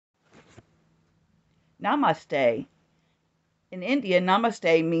Namaste. In India,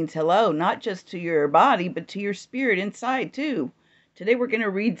 namaste means hello, not just to your body, but to your spirit inside too. Today we're going to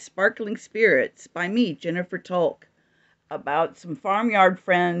read Sparkling Spirits by me, Jennifer Tolk, about some farmyard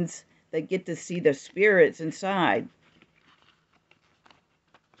friends that get to see the spirits inside.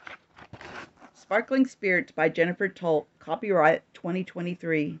 Sparkling Spirits by Jennifer Tolk, copyright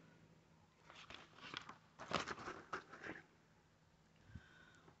 2023.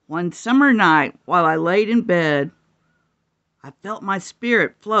 One summer night, while I laid in bed, I felt my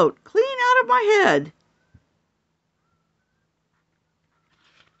spirit float clean out of my head.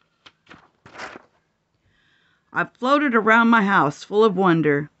 I floated around my house full of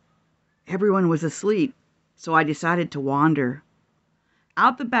wonder. Everyone was asleep, so I decided to wander.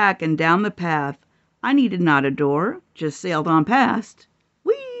 Out the back and down the path, I needed not a door, just sailed on past.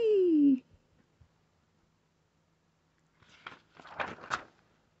 Whee!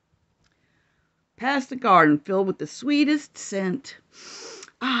 Past the garden filled with the sweetest scent.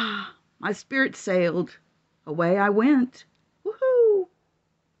 Ah, my spirit sailed. Away I went. Woohoo!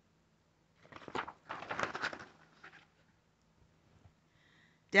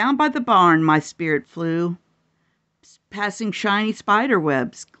 Down by the barn my spirit flew, passing shiny spider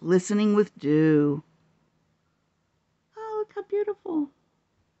webs glistening with dew. Oh, look how beautiful.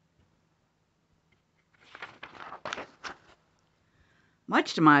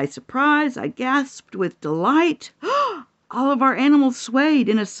 Much to my surprise, I gasped with delight. All of our animals swayed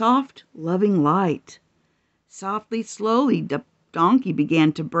in a soft, loving light. Softly, slowly, the donkey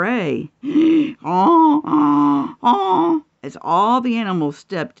began to bray. Oh, oh, oh, as all the animals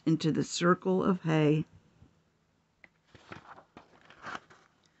stepped into the circle of hay.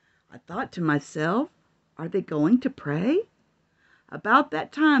 I thought to myself, are they going to pray? About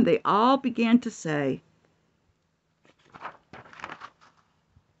that time, they all began to say,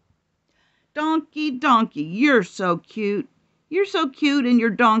 Donkey, donkey, you're so cute. You're so cute in your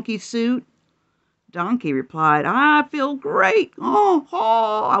donkey suit. Donkey replied, I feel great. Oh,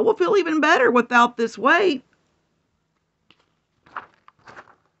 oh, I will feel even better without this weight.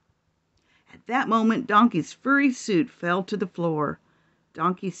 At that moment, Donkey's furry suit fell to the floor.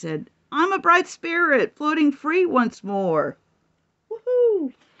 Donkey said, I'm a bright spirit, floating free once more.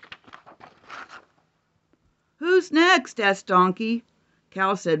 Woohoo! Who's next? Asked Donkey.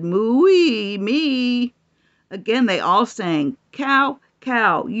 Cow said, Moo-wee, me. Again they all sang, Cow,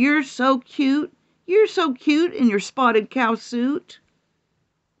 cow, you're so cute. You're so cute in your spotted cow suit.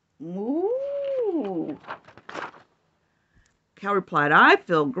 Moo. Cow replied, I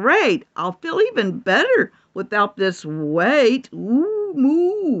feel great. I'll feel even better without this weight. Ooh,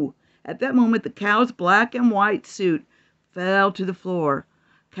 moo. At that moment, the cow's black and white suit fell to the floor.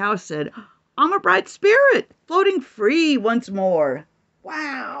 Cow said, I'm a bright spirit, floating free once more.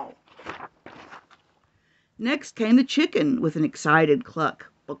 Wow. Next came the chicken with an excited cluck.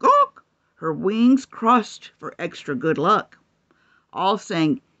 Bawk, her wings crossed for extra good luck. All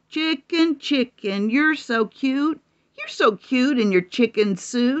sang, Chicken, chicken, you're so cute. You're so cute in your chicken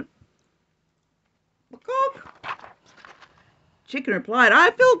suit. Bawk. Chicken replied,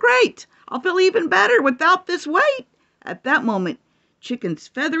 I feel great. I'll feel even better without this weight. At that moment, Chicken's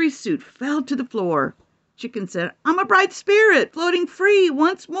feathery suit fell to the floor. Chicken said, I'm a bright spirit, floating free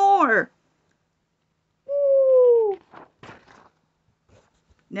once more. Woo.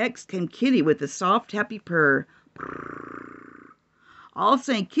 Next came Kitty with a soft, happy purr. All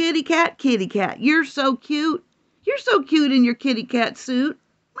sang, kitty cat, you're so cute. You're so cute in your kitty cat suit.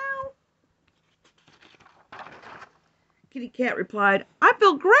 Meow. Kitty cat replied, I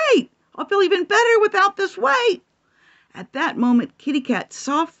feel great. I'll feel even better without this weight. At that moment, Kitty Cat's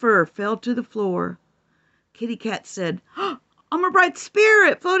soft fur fell to the floor. Kitty Cat said, I'm a bright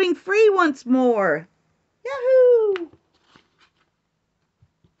spirit, floating free once more. Yahoo!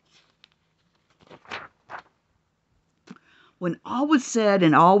 When all was said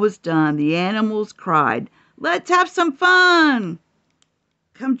and all was done, the animals cried, Let's have some fun!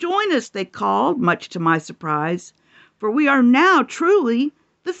 Come join us, they called, much to my surprise, for we are now truly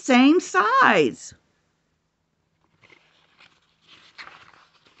the same size.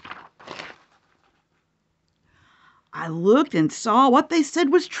 I looked and saw what they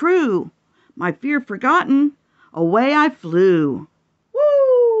said was true. My fear forgotten, away I flew.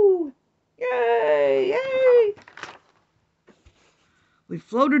 Woo! Yay! Yay! We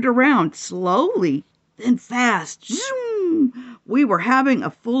floated around slowly, then fast. Zoom! We were having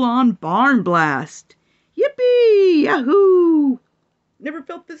a full-on barn blast. Yippee! Yahoo! Never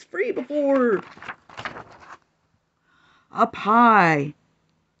felt this free before. Up high,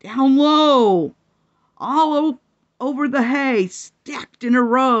 down low, all over the hay, stacked in a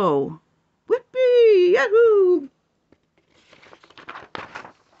row. Whippy! Yahoo!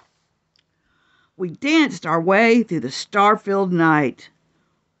 We danced our way through the star-filled night.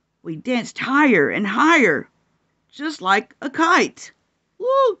 We danced higher and higher, just like a kite.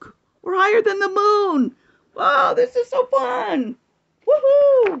 Look, we're higher than the moon. Wow, this is so fun.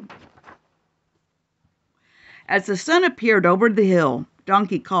 Woohoo! As the sun appeared over the hill,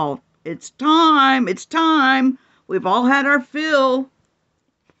 Donkey called, "It's time, it's time. We've all had our fill."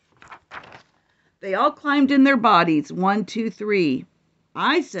 They all climbed in their bodies, 1, 2, 3.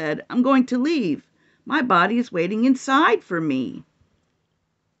 I said, "I'm going to leave. My body is waiting inside for me."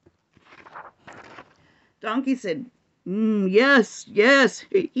 Donkey said, "Yes, yes,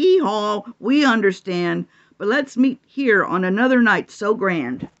 hee-haw, we understand, but let's meet here on another night so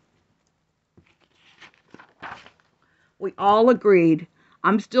grand." We all agreed.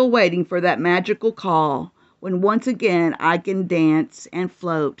 I'm still waiting for that magical call, when once again I can dance and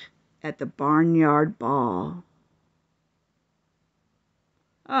float at the barnyard ball.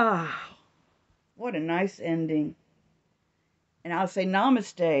 Ah, what a nice ending. And I'll say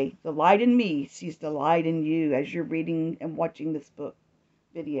namaste. The light in me sees the light in you as you're reading and watching this book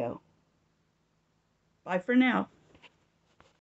video. Bye for now.